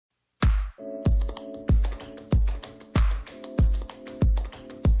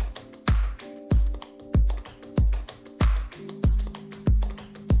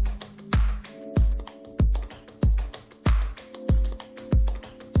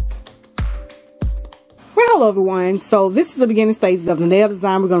Hello everyone, so this is the beginning stages of the nail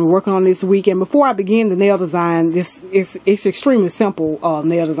design we're going to be working on this week. And before I begin the nail design, it's extremely simple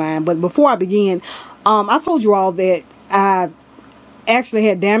nail design. But before I begin, I told you all that I actually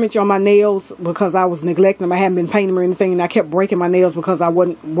had damage on my nails because I was neglecting them. I hadn't been painting them or anything, and I kept breaking my nails because I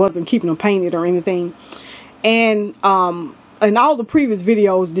wasn't keeping them painted or anything. And in all the previous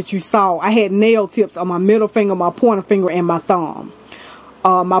videos that you saw, I had nail tips on my middle finger, my pointer finger, and my thumb.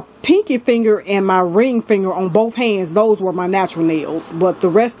 My pinky finger and my ring finger on both hands, those were my natural nails. But the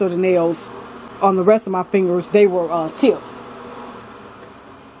rest of the nails on the rest of my fingers, they were tips.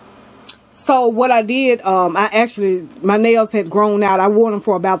 So what I did, my nails had grown out. I wore them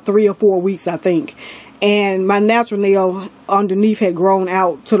for about 3 or 4 weeks, I think. And my natural nail underneath had grown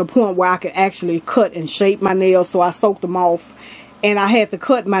out to the point where I could actually cut and shape my nails. So I soaked them off. And I had to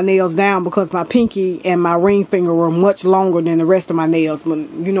cut my nails down because my pinky and my ring finger were much longer than the rest of my nails. But,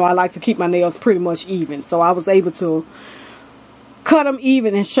 you know, I like to keep my nails pretty much even. So I was able to cut them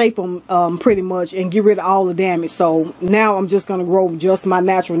even and shape them pretty much and get rid of all the damage. So now I'm just going to grow just my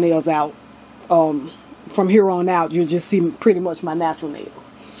natural nails out. From here on out, you'll just see pretty much my natural nails.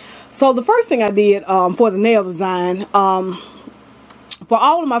 So the first thing I did for the nail design, for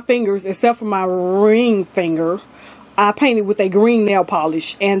all of my fingers except for my ring finger, I painted with a green nail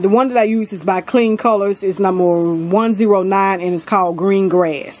polish, and the one that I use is by Clean Colors. It's number 109 and it's called Green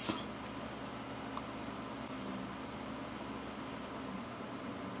Grass.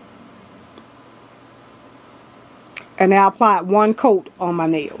 And I applied one coat on my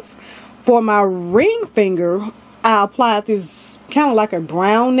nails. For my ring finger, I applied this kind of like a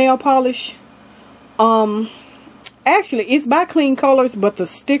brown nail polish. Actually, it's by Clean Colors, but the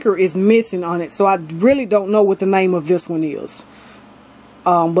sticker is missing on it. So I really don't know what the name of this one is.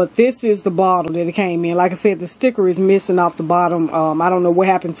 But this is the bottle that it came in. Like I said, the sticker is missing off the bottom. I don't know what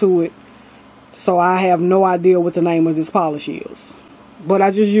happened to it. So I have no idea what the name of this polish is. But I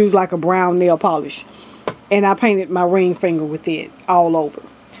just used like a brown nail polish. And I painted my ring finger with it all over.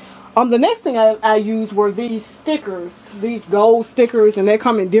 The next thing I used were these stickers, these gold stickers, and they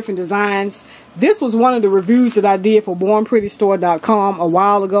come in different designs. This was one of the reviews that I did for BornPrettyStore.com a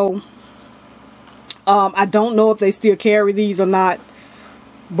while ago. I don't know if they still carry these or not,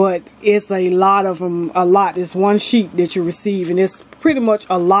 but it's a lot of them, It's one sheet that you receive, and it's pretty much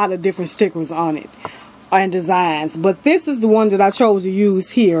a lot of different stickers on it and designs. But this is the one that I chose to use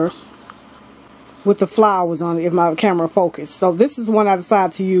here, with the flowers on it, if my camera focused. So this is one I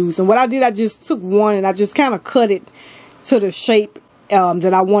decided to use. And what I did, I just took one and I just kind of cut it to the shape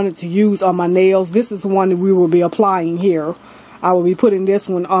that I wanted to use on my nails. This is the one that we will be applying here. I will be putting this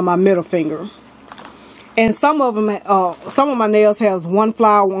one on my middle finger. And some of them, some of my nails has one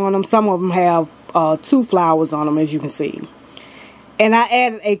flower on them. Some of them have 2 flowers on them, as you can see. And I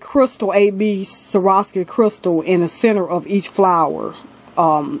added a crystal, AB Swarovski crystal, in the center of each flower.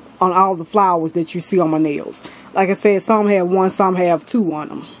 On all the flowers that you see on my nails. Like I said, some have 1, some have 2 on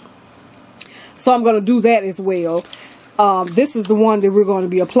them. So I'm going to do that as well. This is the one that we're going to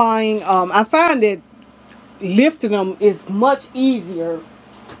be applying. I find that lifting them is much easier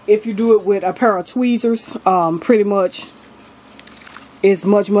if you do it with a pair of tweezers. Pretty much it's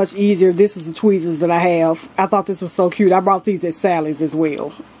much easier. This is the tweezers that I have. I thought this was so cute. I brought these at Sally's as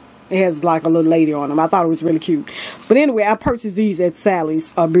well. It has like a little lady on them. I thought it was really cute. But anyway, I purchased these at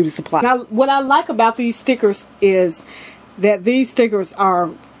Sally's Beauty Supply. Now, what I like about these stickers is that these stickers are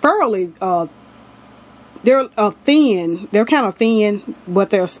fairly, they're thin. They're kind of thin, but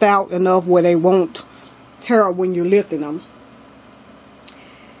they're stout enough where they won't tear up when you're lifting them.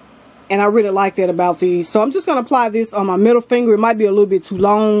 And I really like that about these. So I'm just going to apply this on my middle finger. It might be a little bit too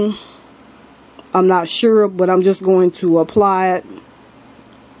long. I'm not sure, but I'm just going to apply it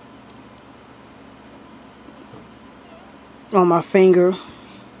on my finger.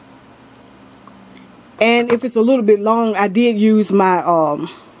 And if it's a little bit long, I did use my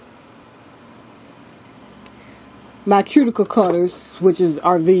my cuticle cutters, which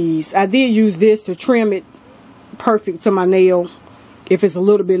are these. I did use this to trim it perfect to my nail. If it's a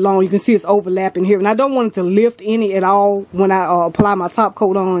little bit long, you can see it's overlapping here, and I don't want it to lift any at all when I apply my top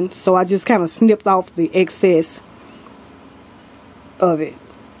coat on, so I just kind of snipped off the excess of it.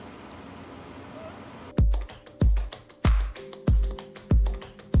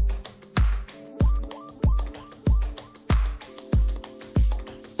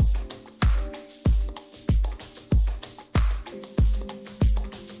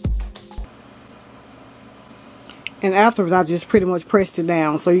 And afterwards, I just pretty much pressed it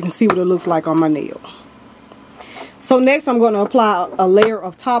down so you can see what it looks like on my nail. So next, I'm going to apply a layer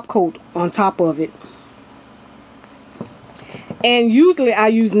of top coat on top of it. And usually I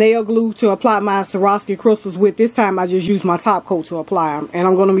use nail glue to apply my Swarovski crystals with. This time I just use my top coat to apply them. And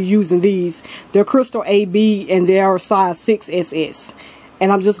I'm going to be using these. They're crystal AB and they are size 6SS.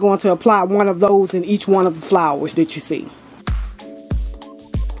 And I'm just going to apply one of those in each one of the flowers that you see.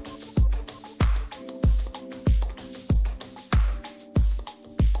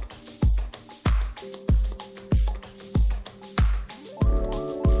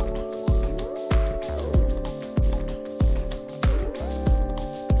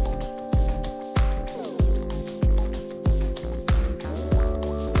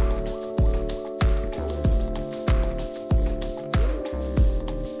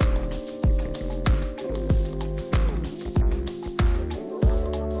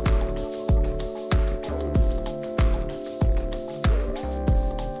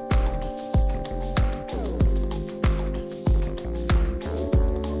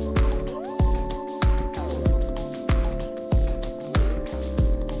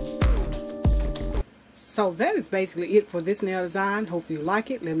 So that is basically it for this nail design. Hopefully you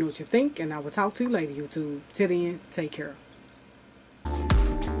like it. Let me know what you think, and I will talk to you later, YouTube. Till then, take care.